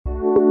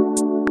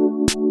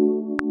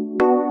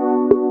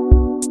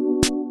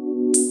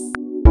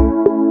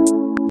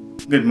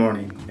Good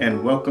morning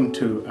and welcome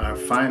to our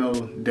final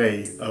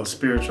day of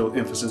Spiritual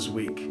Emphasis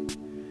Week.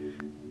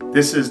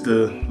 This is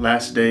the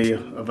last day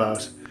of our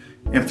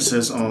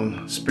emphasis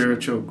on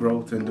spiritual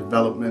growth and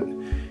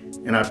development,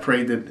 and I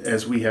pray that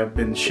as we have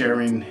been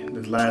sharing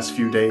the last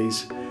few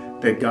days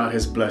that God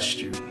has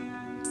blessed you,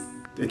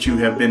 that you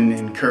have been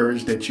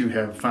encouraged, that you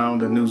have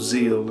found a new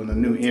zeal and a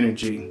new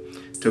energy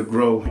to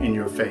grow in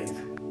your faith.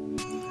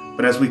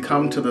 But as we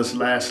come to this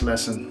last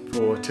lesson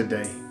for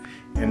today,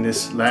 and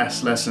this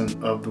last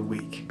lesson of the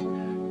week,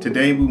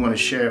 today we want to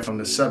share from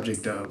the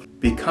subject of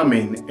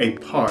becoming a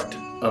part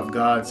of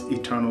God's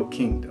eternal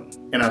kingdom.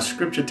 And our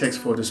scripture text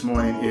for this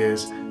morning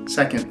is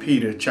 2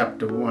 Peter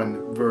chapter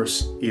 1,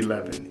 verse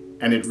 11.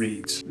 And it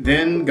reads,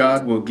 "Then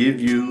God will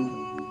give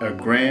you a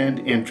grand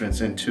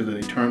entrance into the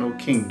eternal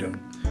kingdom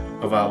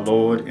of our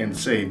Lord and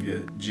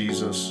Savior,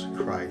 Jesus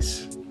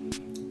Christ."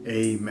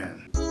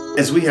 Amen.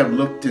 As we have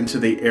looked into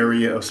the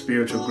area of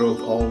spiritual growth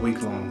all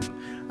week long,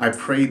 I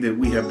pray that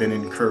we have been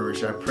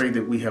encouraged. I pray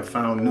that we have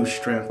found new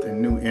strength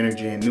and new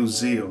energy and new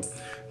zeal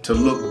to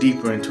look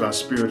deeper into our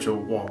spiritual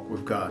walk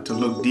with God, to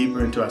look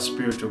deeper into our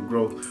spiritual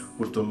growth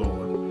with the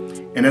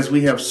Lord. And as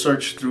we have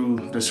searched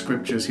through the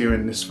scriptures here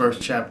in this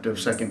first chapter of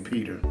 2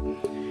 Peter,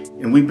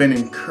 and we've been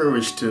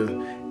encouraged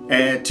to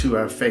add to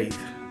our faith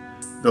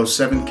those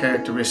 7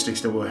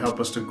 characteristics that will help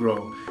us to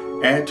grow.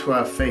 Add to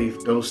our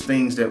faith those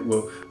things that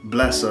will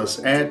bless us.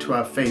 Add to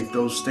our faith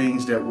those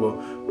things that will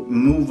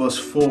move us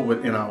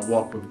forward in our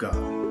walk with God.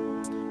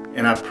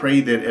 And I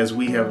pray that as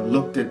we have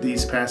looked at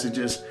these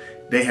passages,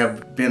 they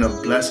have been a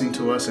blessing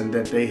to us and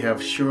that they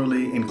have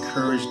surely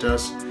encouraged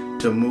us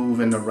to move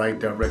in the right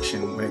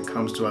direction when it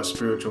comes to our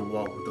spiritual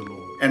walk with the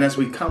Lord. And as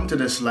we come to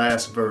this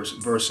last verse,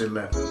 verse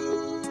 11,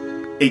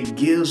 it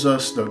gives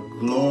us the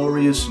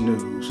glorious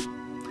news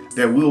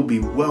that we'll be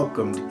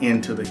welcomed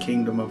into the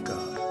kingdom of God.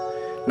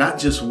 Not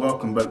just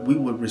welcome, but we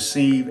would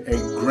receive a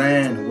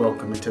grand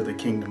welcome into the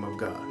kingdom of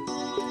God.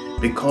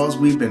 Because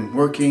we've been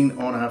working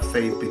on our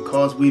faith,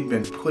 because we've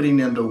been putting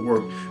in the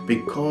work,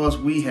 because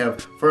we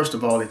have, first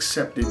of all,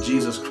 accepted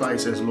Jesus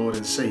Christ as Lord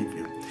and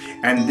Savior.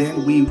 And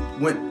then we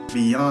went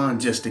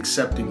beyond just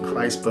accepting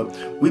Christ, but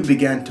we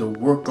began to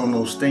work on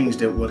those things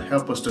that would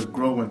help us to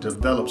grow and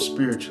develop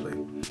spiritually.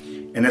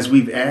 And as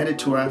we've added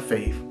to our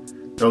faith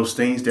those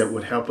things that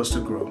would help us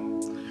to grow,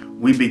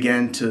 we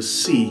began to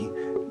see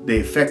the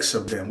effects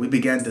of them. We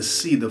began to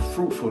see the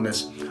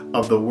fruitfulness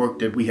of the work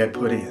that we had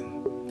put in.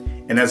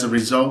 And as a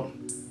result,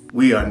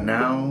 we are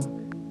now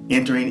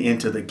entering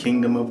into the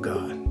kingdom of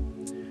God.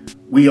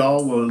 We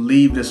all will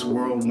leave this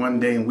world one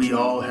day, and we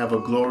all have a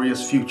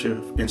glorious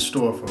future in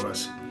store for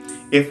us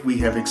if we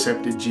have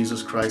accepted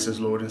Jesus Christ as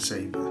Lord and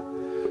Savior.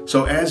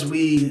 So as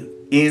we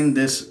end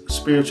this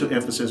spiritual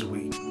emphasis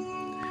week,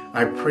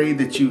 I pray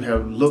that you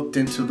have looked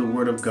into the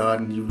Word of God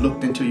and you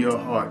looked into your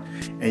heart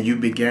and you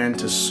began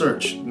to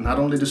search not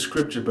only the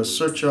scripture, but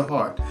search your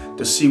heart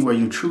to see where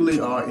you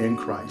truly are in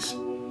Christ.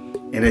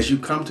 And as you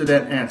come to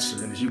that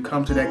answer and as you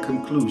come to that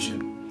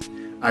conclusion,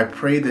 I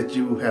pray that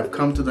you have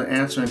come to the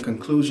answer and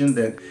conclusion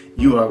that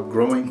you are a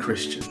growing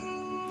Christian.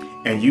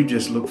 And you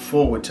just look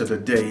forward to the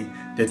day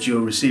that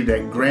you'll receive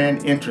that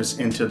grand entrance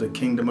into the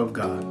kingdom of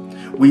God.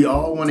 We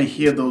all want to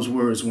hear those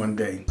words one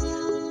day.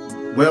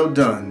 "Well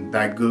done,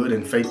 thy good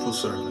and faithful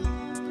servant.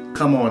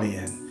 Come on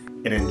in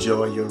and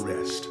enjoy your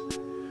rest."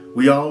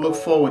 We all look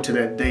forward to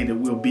that day that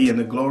we'll be in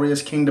the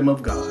glorious kingdom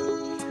of God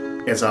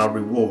as our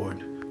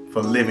reward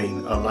for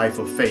living a life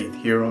of faith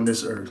here on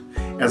this earth,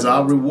 as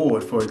our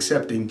reward for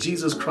accepting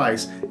Jesus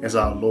Christ as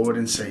our Lord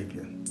and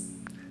Savior.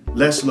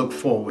 Let's look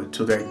forward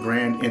to that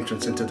grand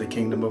entrance into the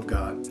kingdom of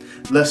God.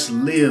 Let's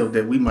live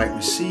that we might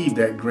receive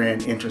that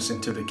grand entrance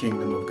into the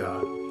kingdom of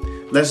God.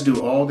 Let's do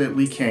all that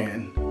we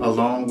can,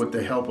 along with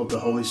the help of the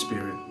Holy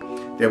Spirit,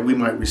 that we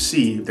might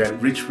receive that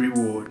rich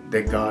reward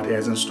that God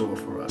has in store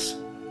for us.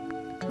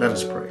 Let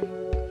us pray.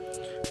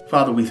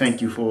 Father, we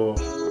thank you for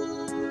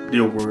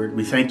your word.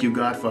 We thank you,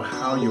 God, for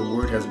how your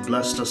word has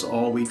blessed us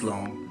all week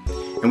long.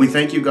 And we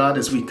thank you, God,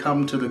 as we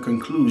come to the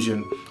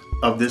conclusion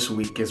of this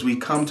week, as we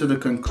come to the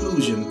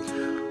conclusion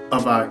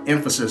of our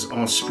emphasis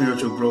on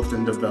spiritual growth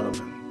and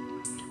development.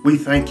 We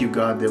thank you,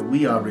 God, that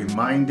we are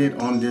reminded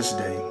on this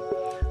day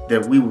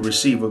that we will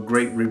receive a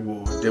great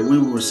reward, that we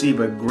will receive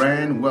a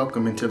grand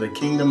welcome into the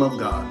kingdom of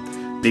God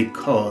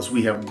because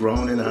we have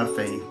grown in our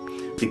faith,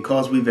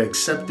 because we've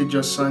accepted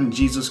your Son,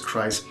 Jesus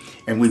Christ,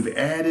 and we've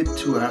added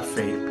to our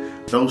faith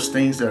those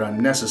things that are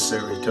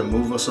necessary to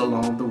move us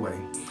along the way,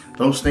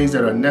 those things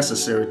that are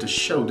necessary to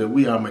show that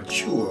we are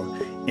mature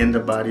in the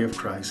body of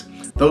Christ,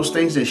 those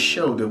things that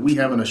show that we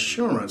have an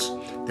assurance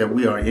that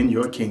we are in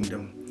your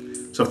kingdom.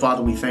 So,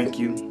 Father, we thank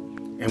you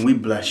and we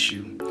bless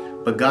you.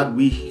 But God,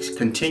 we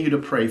continue to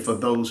pray for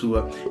those who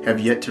have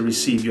yet to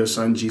receive your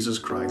Son, Jesus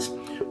Christ.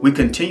 We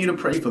continue to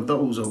pray for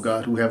those, oh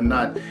God, who have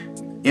not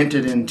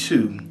entered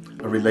into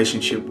a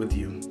relationship with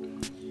you.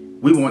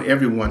 We want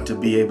everyone to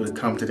be able to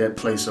come to that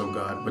place, oh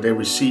God, where they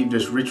receive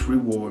this rich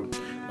reward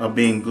of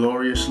being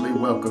gloriously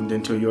welcomed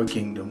into your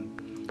kingdom.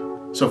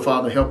 So,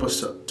 Father, help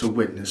us to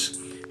witness.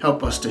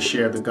 Help us to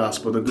share the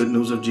gospel, the good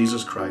news of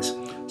Jesus Christ,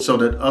 so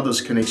that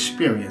others can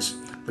experience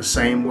the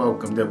same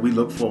welcome that we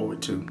look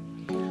forward to.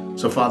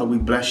 So, Father, we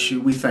bless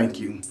you. We thank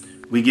you.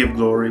 We give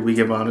glory. We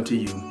give honor to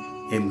you.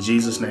 In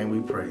Jesus' name we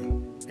pray.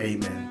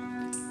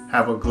 Amen.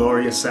 Have a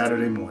glorious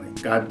Saturday morning.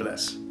 God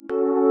bless.